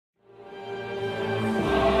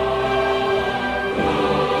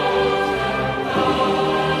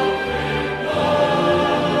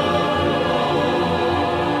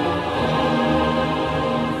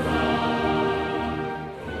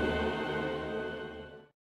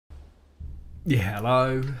Yeah,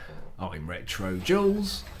 hello, I'm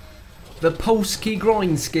RetroJules. The Polski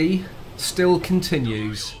Grindski still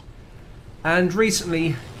continues, and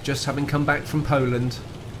recently, just having come back from Poland,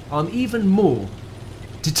 I'm even more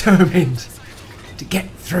determined to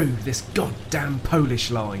get through this goddamn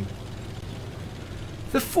Polish line.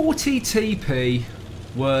 The 40 TP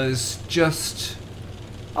was just,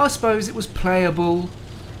 I suppose it was playable,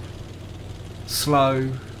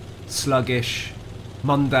 slow, sluggish,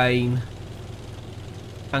 mundane,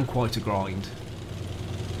 and quite a grind.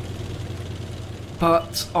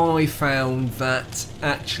 But I found that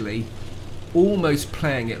actually almost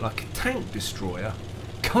playing it like a tank destroyer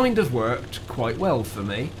kind of worked quite well for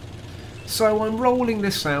me. So I'm rolling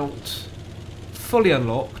this out fully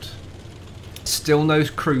unlocked, still no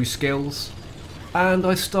crew skills, and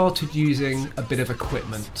I started using a bit of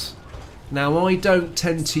equipment. Now I don't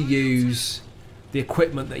tend to use the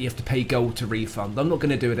equipment that you have to pay gold to refund. I'm not going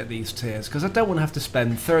to do it at these tiers because I don't want to have to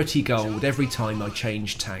spend 30 gold every time I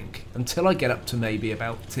change tank until I get up to maybe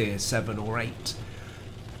about tier 7 or 8.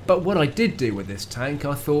 But what I did do with this tank,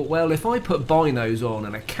 I thought, well, if I put binos on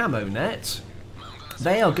and a camo net,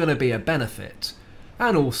 they are going to be a benefit.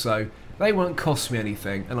 And also, they won't cost me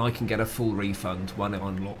anything and I can get a full refund when I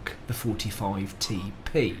unlock the 45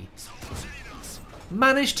 TP.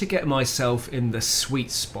 Managed to get myself in the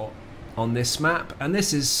sweet spot on this map, and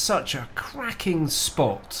this is such a cracking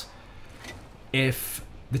spot if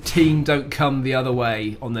the team don't come the other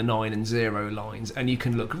way on the 9 and 0 lines, and you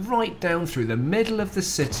can look right down through the middle of the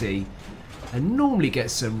city and normally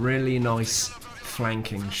get some really nice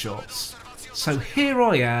flanking shots. So here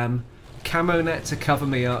I am, camo net to cover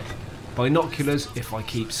me up, binoculars if I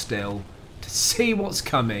keep still to see what's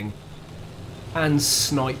coming, and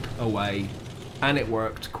snipe away, and it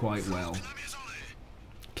worked quite well.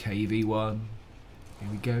 KV1, here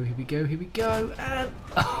we go, here we go, here we go, and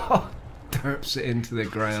derps it into the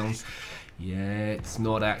ground. Yeah, it's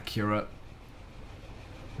not accurate.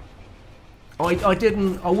 I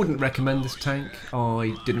wouldn't recommend this tank.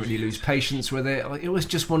 I didn't really lose patience with it. It was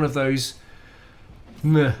just one of those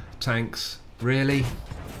meh tanks, really.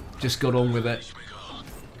 Just got on with it.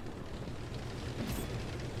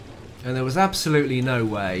 And there was absolutely no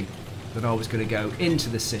way that I was going to go into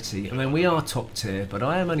the city. I mean, we are top tier, but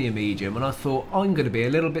I am only a medium, and I thought I'm going to be a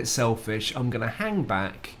little bit selfish. I'm going to hang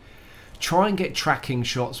back, try and get tracking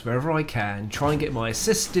shots wherever I can, try and get my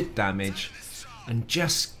assisted damage, and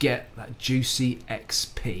just get that juicy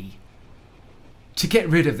XP to get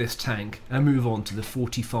rid of this tank and move on to the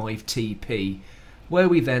 45 TP, where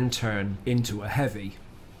we then turn into a heavy.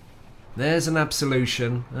 There's an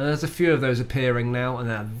absolution. There's a few of those appearing now, and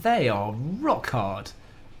now they are rock hard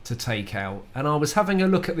to take out. And I was having a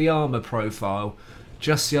look at the armor profile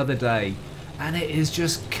just the other day, and it is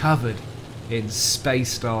just covered in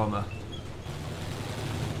spaced armor.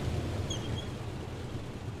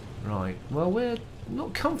 Right, well, we're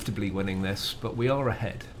not comfortably winning this, but we are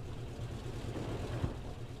ahead.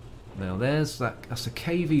 Now that's a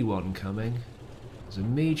KV1 coming. There's a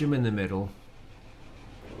medium in the middle,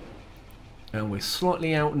 and we're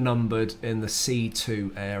slightly outnumbered in the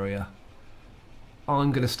C2 area.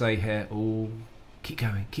 I'm going to stay here. Oh, keep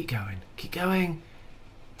going, keep going, keep going.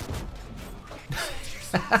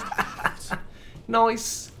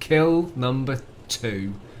 Nice kill number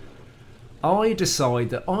 2. I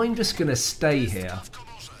decide that I'm just going to stay here,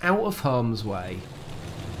 out of harm's way,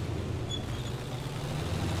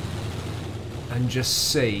 and just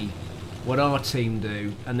see what our team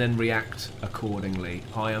do and then react accordingly.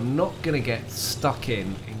 I am not going to get stuck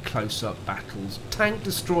in close-up battles. Tank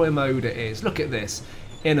destroyer mode it is. Look at this.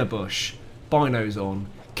 In a bush. Binos on.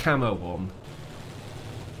 Camo on.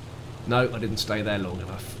 No, I didn't stay there long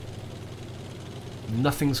enough.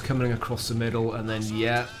 Nothing's coming across the middle, and then,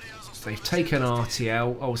 yeah, they've taken Artie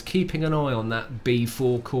out. I was keeping an eye on that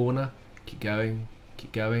B4 corner. Keep going.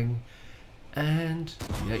 Keep going. And,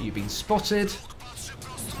 yeah, you've been spotted.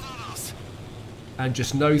 And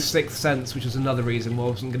just no sixth sense, which is another reason why I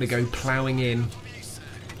wasn't going to go ploughing in.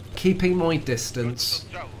 Keeping my distance.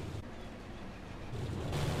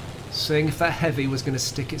 Seeing if that heavy was going to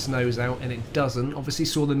stick its nose out, and it doesn't. Obviously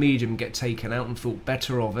saw the medium get taken out and thought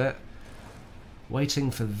better of it.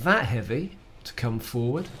 Waiting for that heavy to come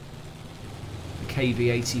forward. The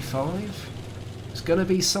KV85. It's going to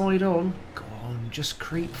be side on. Go on, just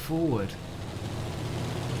creep forward.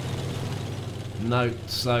 No,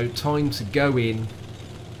 so time to go in,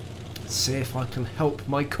 see if I can help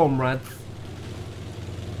my comrade.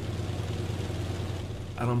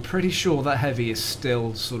 And I'm pretty sure that heavy is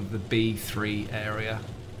still sort of the B3 area.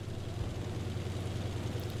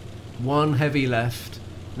 One heavy left.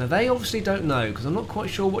 Now they obviously don't know, because I'm not quite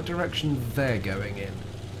sure what direction they're going in.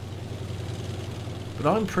 But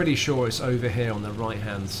I'm pretty sure it's over here on the right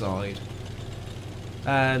hand side.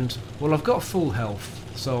 And, well, I've got full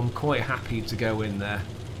health, so I'm quite happy to go in there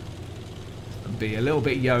and be a little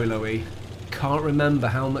bit YOLO-y. Can't remember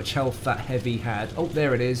how much health that heavy had. Oh,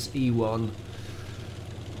 there it is, E1.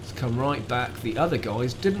 Let's come right back. The other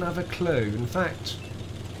guys didn't have a clue. In fact,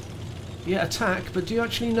 yeah, attack, but do you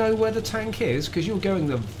actually know where the tank is? Because you're going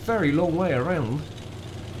the very long way around.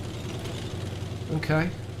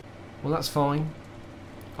 Okay, well that's fine.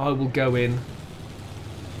 I will go in.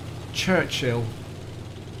 Churchill.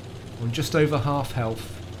 I'm just over half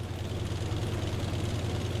health.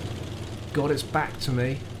 God, it's back to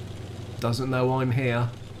me. Doesn't know I'm here.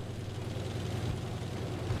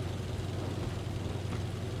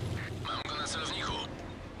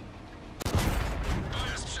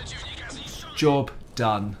 Job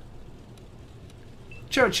done.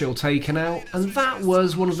 Churchill taken out, and that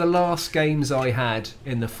was one of the last games I had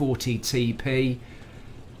in the 40 TP.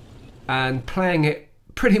 And playing it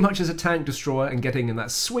pretty much as a tank destroyer and getting in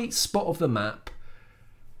that sweet spot of the map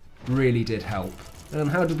really did help.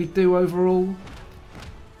 And how did we do overall?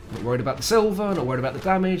 Not worried about the silver, not worried about the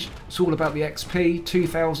damage. It's all about the XP,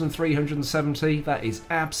 2,370. That is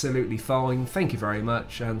absolutely fine. Thank you very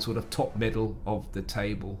much. And sort of top middle of the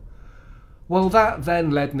table. Well, that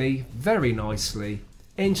then led me very nicely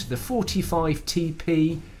into the 45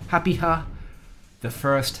 TP Happy Ha, the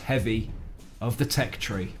first heavy of the tech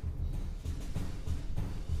tree.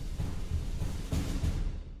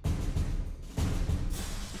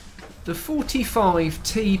 The 45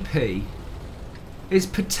 TP is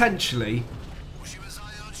potentially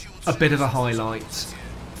a bit of a highlight.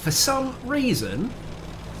 For some reason,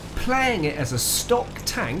 playing it as a stock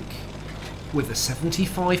tank with a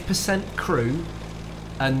 75% crew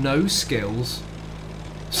and no skills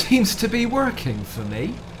seems to be working for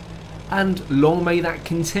me, and long may that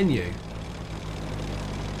continue.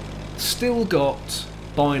 Still got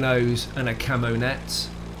binos and a camo net,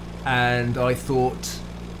 and I thought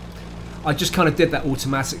I just kind of did that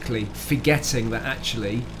automatically, forgetting that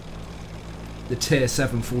actually the tier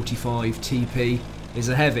 7 45 TP is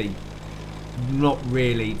a heavy. Not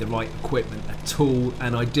really the right equipment at all,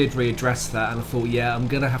 and I did readdress that, and I thought, yeah, I'm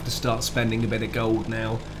gonna have to start spending a bit of gold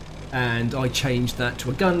now, and I changed that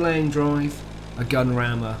to a gun laying drive, a gun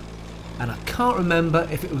rammer, and I can't remember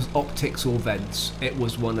if it was optics or vents. It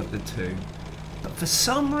was one of the two, but for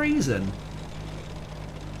some reason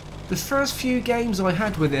the first few games I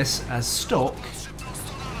had with this as stock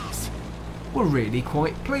were really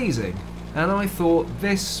quite pleasing. And I thought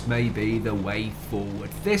this may be the way forward.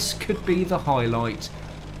 This could be the highlight,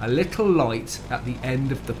 a little light at the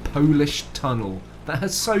end of the Polish tunnel that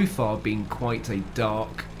has so far been quite a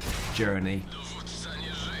dark journey.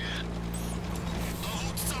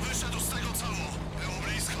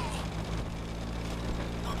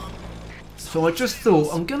 So I just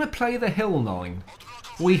thought I'm going to play the Hill 9.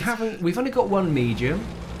 We've only got one medium,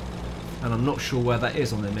 and I'm not sure where that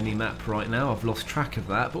is on the mini-map right now. I've lost track of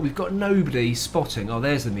that, but we've got nobody spotting. Oh,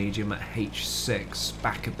 there's the medium at H6,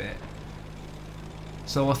 back a bit.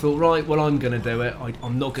 So I thought, right, well, I'm going to do it.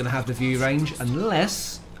 I'm not going to have the view range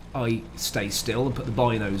unless I stay still and put the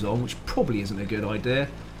binos on, which probably isn't a good idea.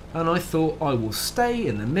 And I thought I will stay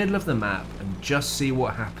in the middle of the map and just see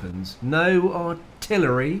what happens. No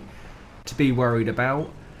artillery to be worried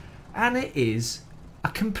about, and it is a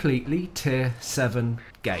completely tier 7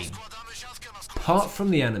 game. Apart from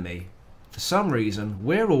the enemy, for some reason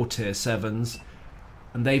we're all tier 7s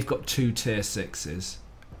and they've got 2 tier 6s,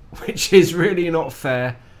 which is really not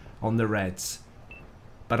fair on the Reds,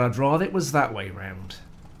 but I'd rather it was that way round.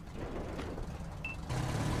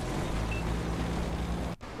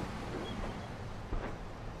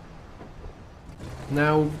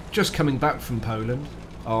 Now, just coming back from Poland,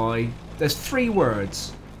 there's 3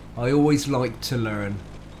 words I always like to learn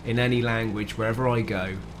in any language wherever I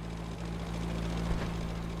go,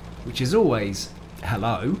 which is always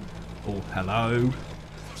hello, or hello,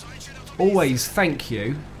 always thank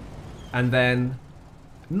you, and then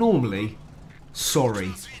normally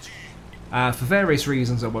sorry. For various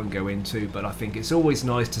reasons I won't go into, but I think it's always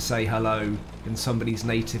nice to say hello in somebody's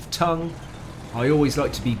native tongue. I always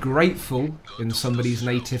like to be grateful in somebody's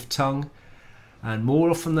native tongue, and more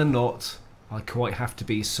often than not I quite have to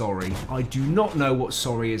be sorry. I do not know what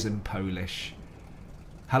sorry is in Polish.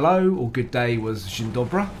 Hello or good day was dzień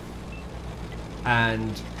dobry,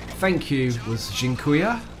 and thank you was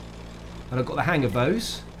dziękuję, and I got the hang of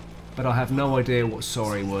those, but I have no idea what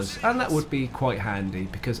sorry was, and that would be quite handy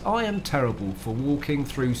because I am terrible for walking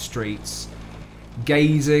through streets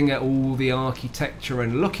gazing at all the architecture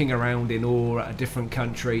and looking around in awe at a different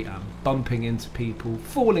country and bumping into people,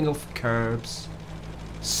 falling off curbs,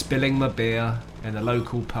 spilling my beer in a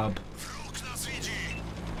local pub.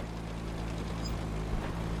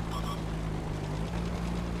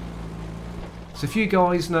 So if you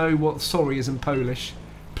guys know what sorry is in Polish,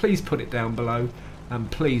 please put it down below, and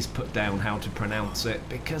please put down how to pronounce it,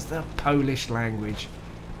 because the Polish language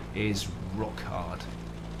is rock hard.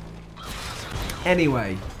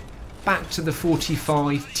 Anyway, back to the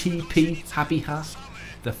 45 TP Habiha,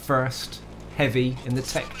 the first heavy in the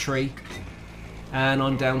tech tree, and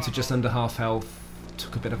I'm down to just under half health.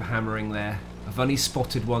 Took a bit of a hammering there. I've only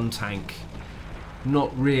spotted one tank,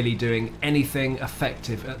 not really doing anything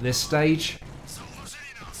effective at this stage.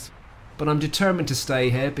 But I'm determined to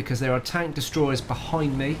stay here because there are tank destroyers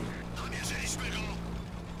behind me.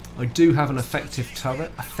 I do have an effective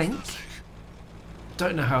turret, I think.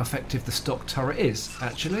 Don't know how effective the stock turret is,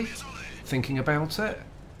 actually, thinking about it.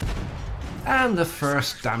 And the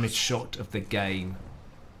first damage shot of the game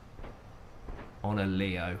on a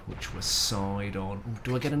Leo, which was side on. Ooh,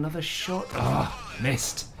 do I get another shot? Ah, oh,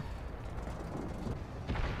 missed.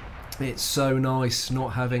 It's so nice not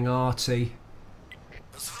having arty.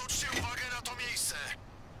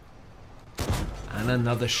 And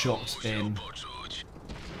another shot in.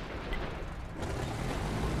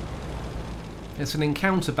 It's an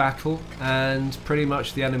encounter battle, and pretty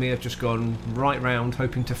much the enemy have just gone right round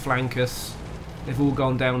hoping to flank us. They've all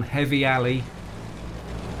gone down heavy alley.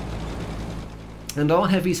 And our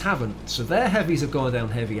heavies haven't. So their heavies have gone down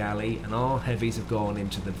heavy alley and our heavies have gone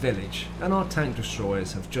into the village. And our tank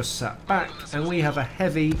destroyers have just sat back, and we have a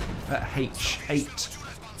heavy at H8.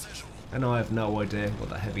 And I have no idea what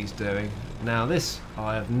that heavy's doing. Now this,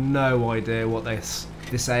 I have no idea what this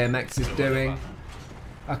AMX is doing.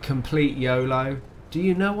 A complete YOLO. Do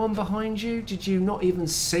you know I'm behind you? Did you not even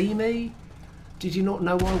see me? Did you not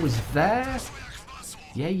know I was there?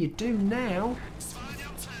 Yeah, you do now.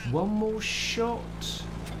 One more shot.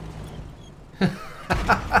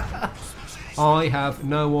 I have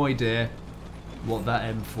no idea what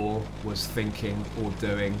that M4 was thinking or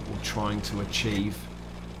doing or trying to achieve.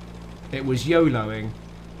 It was YOLOing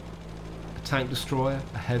a tank destroyer,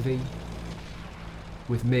 a heavy,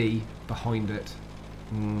 with me behind it.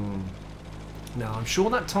 Now I'm sure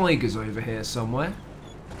that Tiger's over here somewhere.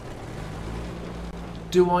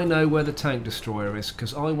 Do I know where the tank destroyer is?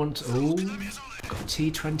 Because I want to... Oh, got a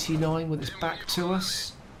T-29 with its back to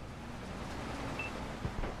us.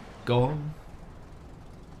 Gone.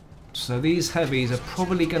 So these heavies are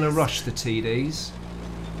probably going to rush the TDs.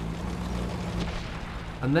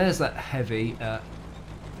 And there's that heavy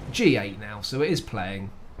G8 now, so it is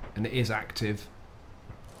playing and it is active.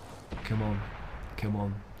 Come on, come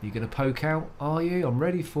on. You going to poke out, are you? I'm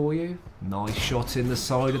ready for you. Nice shot in the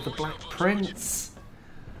side of the Black Prince.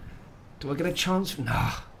 Do I get a chance?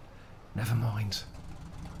 Nah, never mind.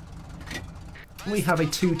 We have a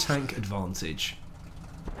 2-tank advantage.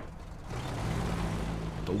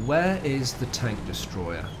 But where is the tank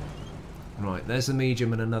destroyer? Right, there's a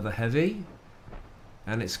medium and another heavy.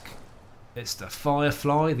 And it's the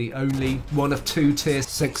Firefly, the only one of 2 tier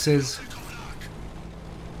 6s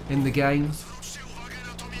in the game.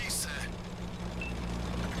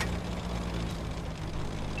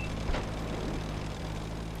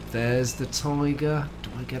 There's the Tiger. Do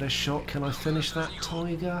I get a shot? Can I finish that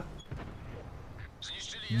Tiger?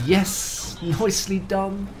 Yes! Nicely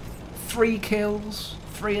done. 3 kills,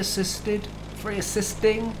 3 assisted, 3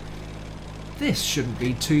 assisting. This shouldn't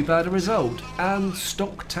be too bad a result. And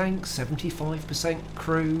stock tank, 75%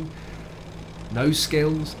 crew, no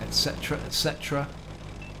skills, etc, etc.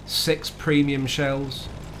 6 premium shells,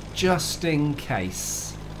 just in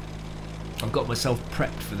case. I've got myself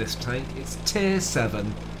prepped for this tank. It's tier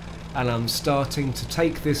 7, and I'm starting to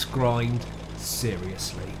take this grind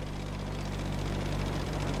seriously.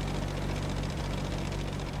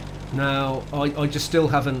 Now, I just still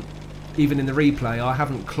haven't, even in the replay, I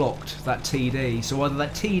haven't clocked that TD. So either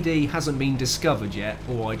that TD hasn't been discovered yet,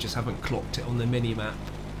 or I just haven't clocked it on the mini-map.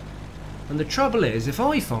 And the trouble is, if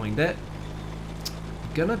I find it,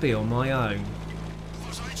 I'm gonna be on my own.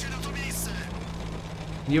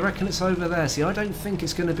 You reckon it's over there? See, I don't think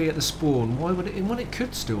it's gonna be at the spawn. Why would it? Well, it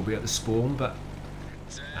could still be at the spawn, but...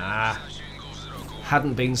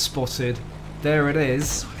 hadn't been spotted. There it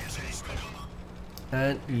is.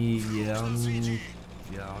 And yeah,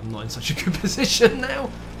 I'm not in such a good position now.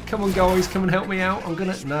 Come on, guys, come and help me out. I'm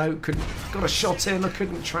gonna... No, couldn't... Got a shot in, I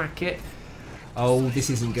couldn't track it. Oh, this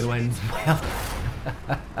isn't gonna end well.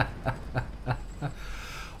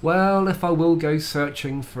 Well, if I will go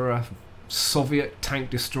searching for a Soviet tank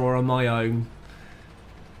destroyer on my own,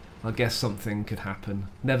 I guess something could happen.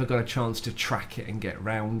 Never got a chance to track it and get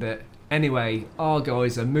round it. Anyway, our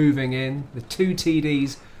guys are moving in. The 2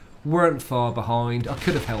 TDs weren't far behind. I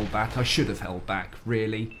could have held back. I should have held back,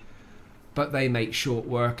 really. But they make short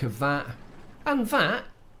work of that. And that,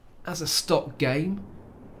 as a stock game,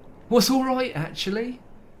 was alright actually.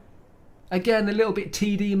 Again, a little bit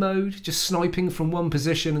TD mode, just sniping from one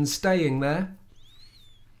position and staying there.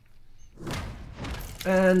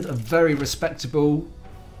 And a very respectable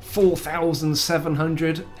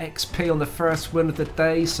 4,700 XP on the first win of the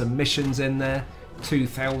day. Some missions in there.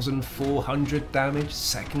 2,400 damage,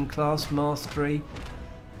 second class mastery,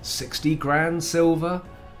 60 grand silver.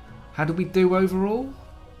 How did we do overall?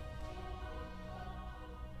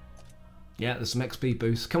 Yeah, there's some XP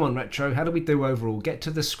boost. Come on, Retro, how do we do overall? Get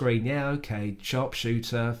to the screen. Yeah, okay.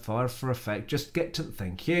 Sharpshooter, fire for effect. Just get to the...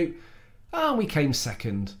 Thank you. And we came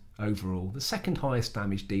second overall. The second highest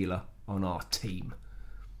damage dealer on our team.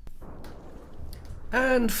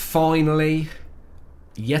 And finally,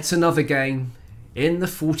 yet another game in the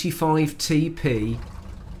 45 TP.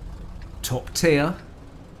 Top tier.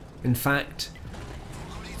 In fact,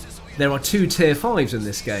 there are 2 tier 5s in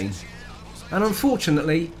this game. And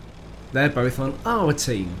unfortunately, they're both on our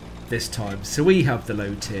team this time, so we have the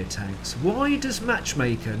low tier tanks. Why does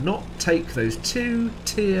Matchmaker not take those 2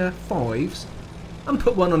 tier 5s and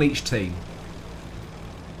put one on each team?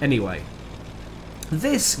 Anyway,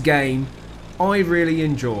 this game I really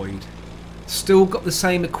enjoyed. Still got the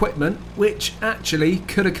same equipment, which actually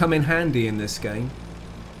could have come in handy in this game.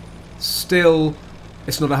 Still,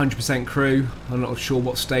 it's not 100% crew. I'm not sure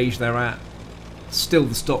what stage they're at. Still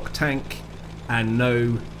the stock tank, and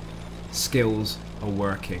no skills are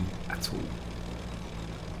working at all.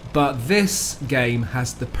 But this game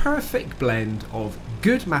has the perfect blend of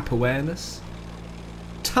good map awareness,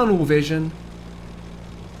 tunnel vision,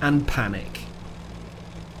 and panic.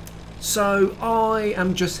 So I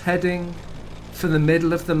am just heading for the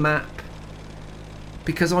middle of the map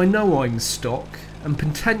because I know I'm stock, and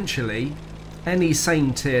potentially any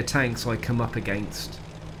same tier tanks I come up against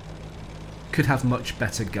could have much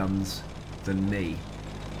better guns than me.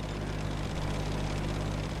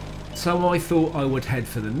 So I thought I would head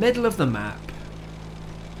for the middle of the map,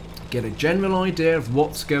 get a general idea of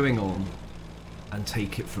what's going on, and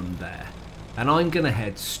take it from there. And I'm going to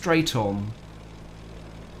head straight on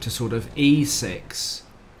to sort of E6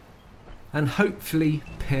 and hopefully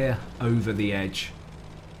peer over the edge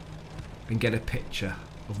and get a picture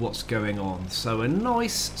of what's going on. So a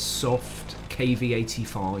nice soft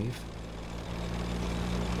KV-85.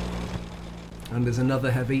 And there's another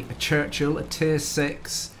heavy, a Churchill, a tier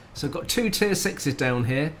 6. So I've got 2 tier 6s down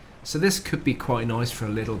here. So this could be quite nice for a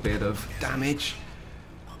little bit of damage.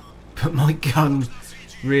 But my gun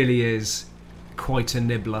really is quite a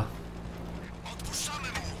nibbler.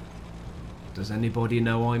 Does anybody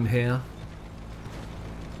know I'm here?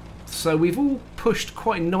 So we've all pushed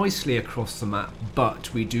quite nicely across the map,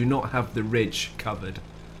 but we do not have the ridge covered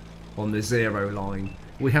on the 0 line.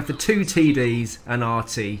 We have the 2 TDs and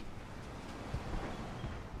RT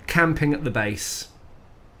camping at the base.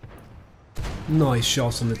 Nice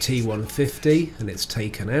shot on the T150 and it's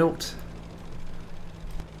taken out.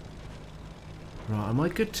 Right, am I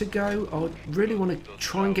good to go? I really want to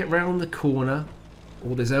try and get round the corner.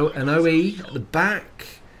 Oh, there's an OE at the back.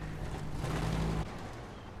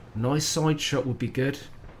 Nice side shot would be good.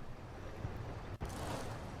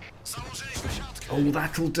 Oh,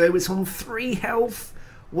 that'll do. It's on 3 health.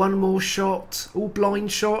 One more shot. Oh,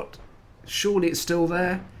 blind shot. Surely it's still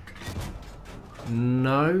there.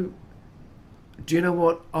 No. Do you know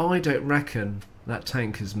what? I don't reckon that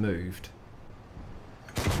tank has moved.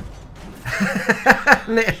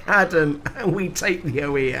 And it hadn't. And we take the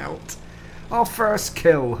OE out. Our first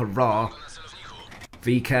kill. Hurrah.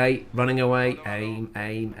 VK running away. Aim,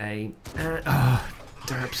 aim, aim. And,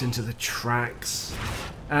 derps into the tracks.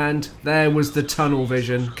 And there was the tunnel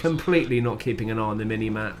vision. Completely not keeping an eye on the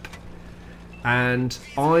mini-map. And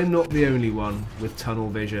I'm not the only one with tunnel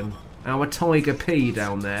vision. Our Tiger P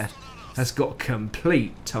down there has got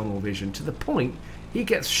complete tunnel vision to the point he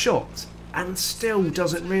gets shot and still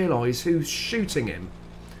doesn't realise who's shooting him.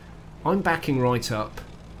 I'm backing right up.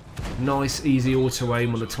 Nice easy auto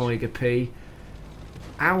aim on the Tiger P.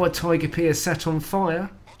 Our Tiger P is set on fire.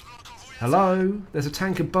 Hello? There's a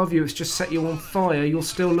tank above you, it's just set you on fire. You're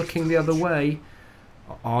still looking the other way.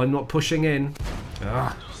 I'm not pushing in.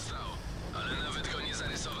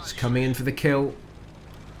 It's coming in for the kill.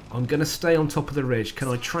 I'm going to stay on top of the ridge. Can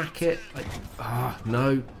I track it?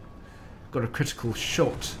 No. Got a critical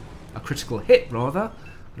shot. A critical hit, rather.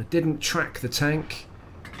 I didn't track the tank.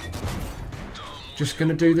 Just going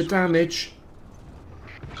to do the damage.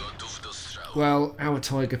 Well, our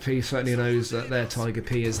Tiger P certainly knows that their Tiger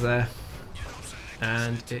P is there.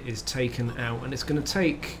 And it is taken out. And it's going to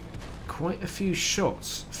take quite a few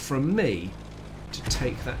shots from me to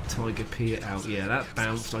take that Tiger P out. Yeah, that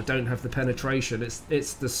bounced. I don't have the penetration.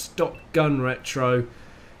 It's the stock gun, Retro.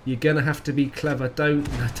 You're going to have to be clever. Don't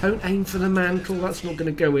aim for the mantle. That's not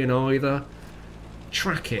going to go in either.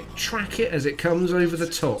 Track it. Track it as it comes over the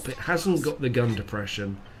top. It hasn't got the gun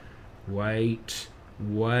depression. Wait.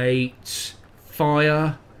 Wait.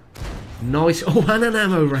 Fire. Nice. Oh, and an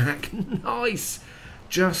ammo rack. Nice.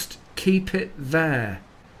 Just keep it there.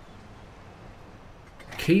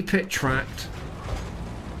 Keep it tracked.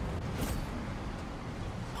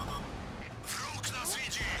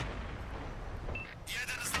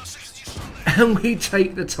 And we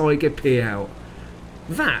take the Tiger P out.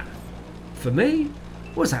 That, for me,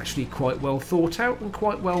 was actually quite well thought out and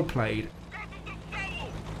quite well played.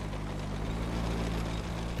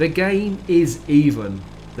 The game is even.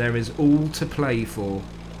 There is all to play for.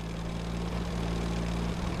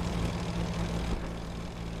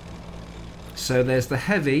 So there's the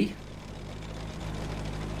heavy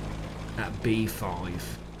at B5.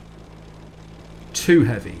 Two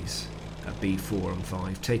heavies at B4 and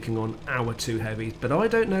 5 taking on our two heavies. But I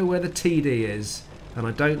don't know where the TD is. And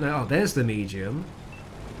I don't know... Oh, there's the medium.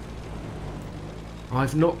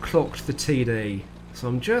 I've not clocked the TD. So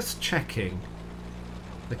I'm just checking.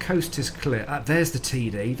 The coast is clear. There's the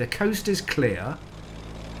TD. The coast is clear.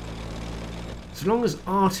 As long as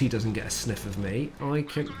Artie doesn't get a sniff of me, I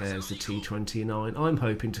can... There's the T29. I'm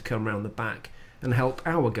hoping to come round the back and help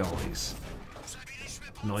our guys.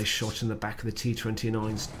 Nice shot in the back of the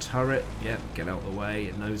T29's turret. Yep, get out of the way.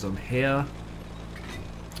 It knows I'm here.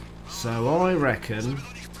 So I reckon...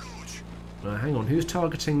 hang on, who's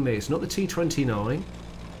targeting me? It's not the T29.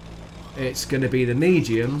 It's going to be the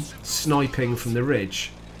medium sniping from the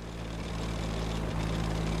ridge.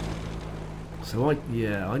 So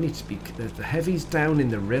I need to be... The heavy's down in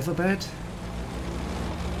the riverbed.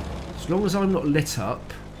 As long as I'm not lit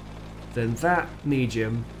up, then that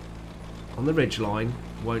medium on the ridge line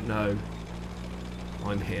won't know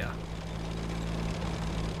I'm here.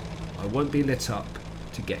 I won't be lit up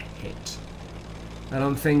to get hit. And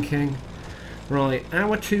I'm thinking, right,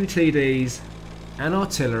 our two TDs and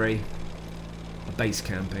artillery are base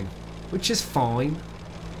camping, which is fine.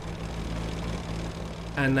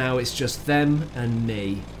 And now it's just them and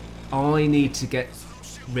me. I need to get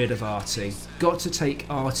rid of Artie. Got to take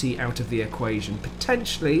Artie out of the equation.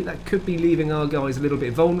 Potentially that could be leaving our guys a little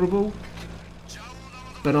bit vulnerable.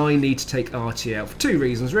 But I need to take Artie out for two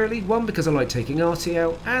reasons really. One, because I like taking Artie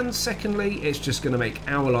out, and secondly, it's just going to make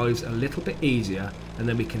our lives a little bit easier, and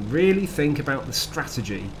then we can really think about the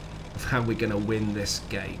strategy of how we're going to win this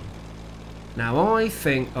game. Now I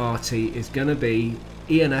think Artie is going to be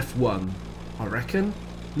ENF 1, I reckon.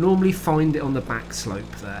 Normally find it on the back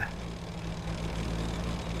slope there.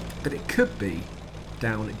 But it could be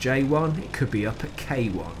down at J1, it could be up at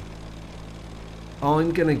K1.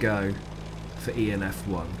 I'm going to go for ENF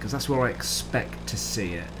 1 because that's where I expect to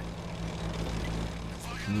see it.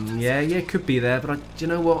 Yeah, it could be there, but do you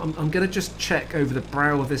know what? I'm going to just check over the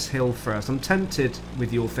brow of this hill first. I'm tempted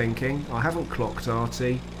with your thinking. I haven't clocked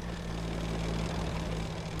Artie.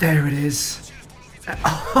 There it is.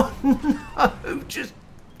 Oh no! Just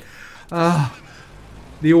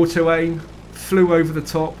the auto aim flew over the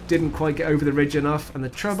top, didn't quite get over the ridge enough, and the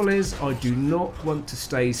trouble is I do not want to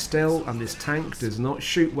stay still, and this tank does not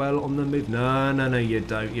shoot well on the move. No, you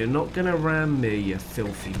don't. You're not going to ram me, you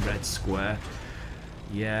filthy red square.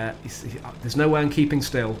 Yeah, there's no way I'm keeping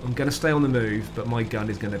still. I'm going to stay on the move, but my gun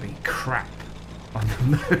is going to be crap on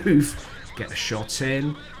the move. Get a shot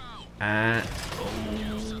in, and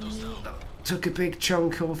took a big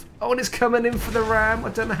chunk of... Oh, and it's coming in for the ram. I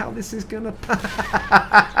don't know how this is going to...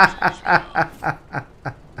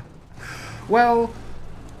 Well,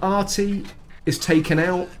 Artie is taken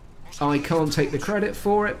out. I can't take the credit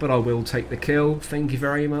for it, but I will take the kill. Thank you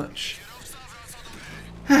very much.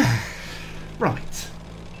 Right.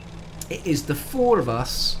 It is the four of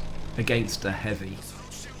us against a heavy.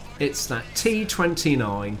 It's that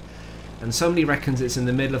T29, and somebody reckons it's in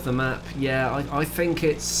the middle of the map. Yeah, I think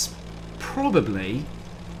it's probably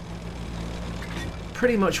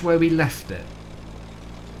pretty much where we left it,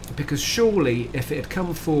 because surely if it had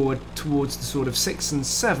come forward towards the sort of 6 and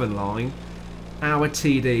 7 line, our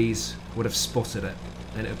TDs would have spotted it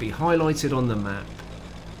and it would be highlighted on the map.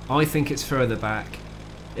 I think it's further back.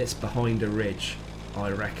 It's behind a ridge,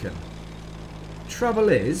 I reckon. Trouble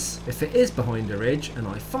is, if it is behind a ridge and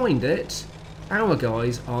I find it, our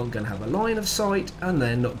guys aren't going to have a line of sight and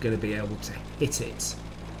they're not going to be able to hit it.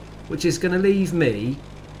 Which is going to leave me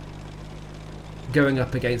going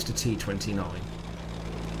up against a T-29.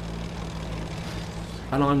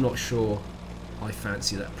 And I'm not sure I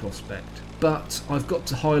fancy that prospect. But I've got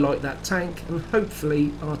to highlight that tank, and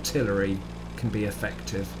hopefully artillery can be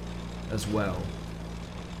effective as well.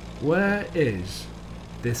 Where is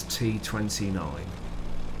this T-29?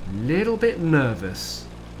 Little bit nervous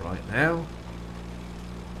right now.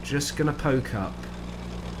 Just gonna poke up.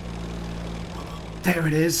 There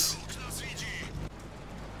it is.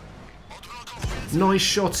 Nice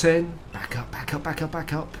shot in. Back up, back up, back up,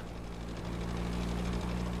 back up.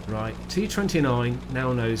 Right, T-29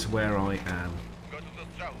 now knows where I am.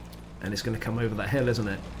 And it's going to come over that hill, isn't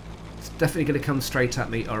it? It's definitely going to come straight at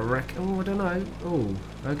me, I reckon. Oh, I don't know. Oh,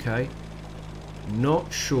 okay.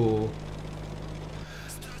 Not sure.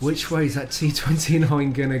 Which way is that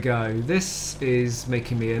T-29 going to go? This is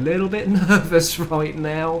making me a little bit nervous right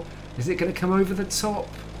now. Is it going to come over the top?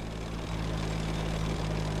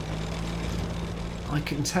 I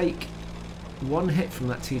can take one hit from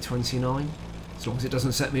that T-29. As long as it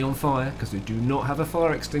doesn't set me on fire, because we do not have a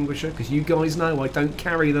fire extinguisher, because you guys know I don't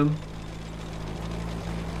carry them.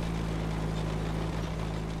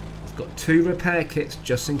 I've got 2 repair kits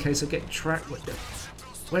just in case I get tracked.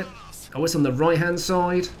 Where? Oh, it's on the right hand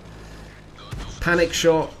side. Panic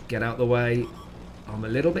shot, get out the way. I'm a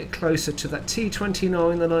little bit closer to that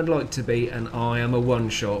T-29 than I'd like to be, and I am a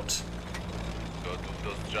one-shot.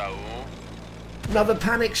 Another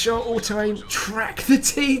panic shot, auto aim, track the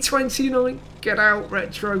T-29. Get out,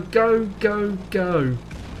 Retro, go, go, go.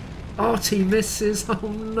 RT misses, oh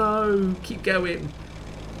no, keep going.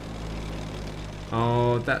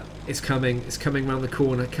 Oh, that is coming, it's coming around the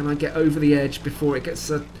corner. Can I get over the edge before it gets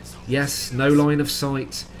a... Yes, no line of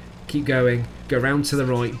sight. Keep going, go round to the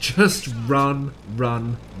right, just run,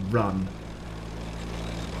 run, run.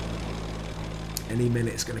 Any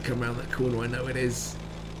minute it's going to come around that corner, I know it is.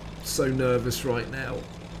 So nervous right now.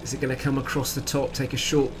 Is it going to come across the top, take a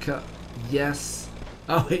shortcut? Yes.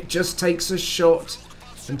 Oh, it just takes a shot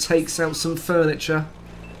and takes out some furniture.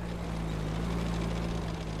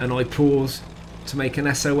 And I pause to make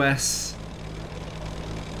an SOS.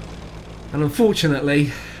 And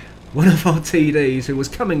unfortunately, one of our TDs who was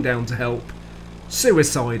coming down to help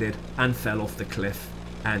suicided and fell off the cliff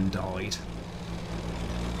and died.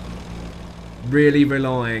 Really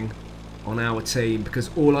relying on our team,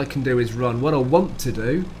 because all I can do is run. What I want to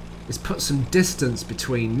do is put some distance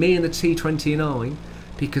between me and the T-29,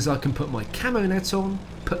 because I can put my camo net on,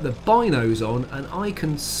 put the binos on, and I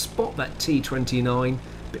can spot that T-29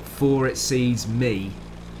 before it sees me.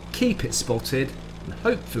 Keep it spotted, and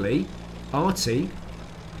hopefully RT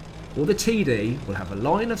or the TD will have a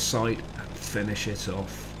line of sight and finish it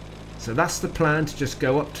off. So that's the plan, to just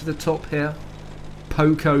go up to the top here,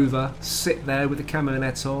 poke over, sit there with the camo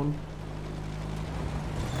net on.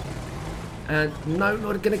 And no,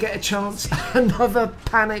 not going to get a chance. Another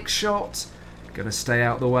panic shot. Going to stay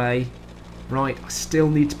out the way. Right, I still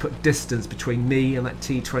need to put distance between me and that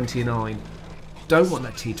T-29. Don't want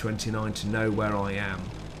that T-29 to know where I am.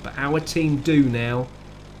 But our team do now.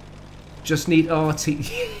 Just need RT.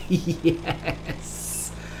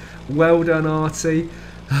 Yes. Well done, RT.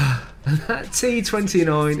 And that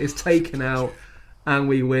T-29 is taken out and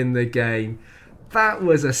we win the game. That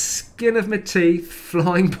was a skin of my teeth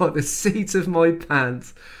flying by the seat of my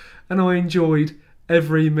pants, and I enjoyed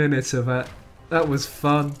every minute of it. That was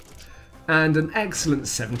fun. And an excellent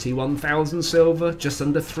 71,000 silver, just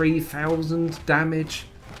under 3,000 damage,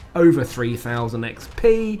 over 3,000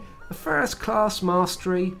 XP, a first class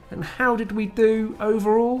mastery, and how did we do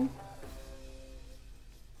overall?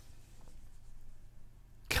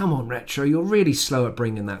 Come on, Retro, you're really slow at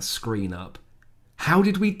bringing that screen up. How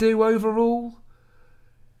did we do overall?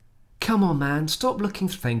 Come on, man, stop looking,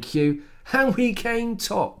 thank you. And we came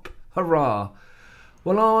top. Hurrah.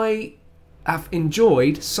 Well, I have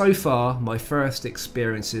enjoyed so far my first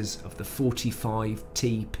experiences of the 45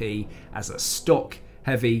 TP as a stock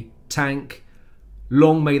heavy tank.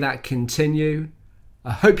 Long may that continue.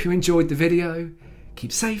 I hope you enjoyed the video.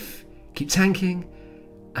 Keep safe, keep tanking,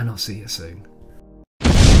 and I'll see you soon.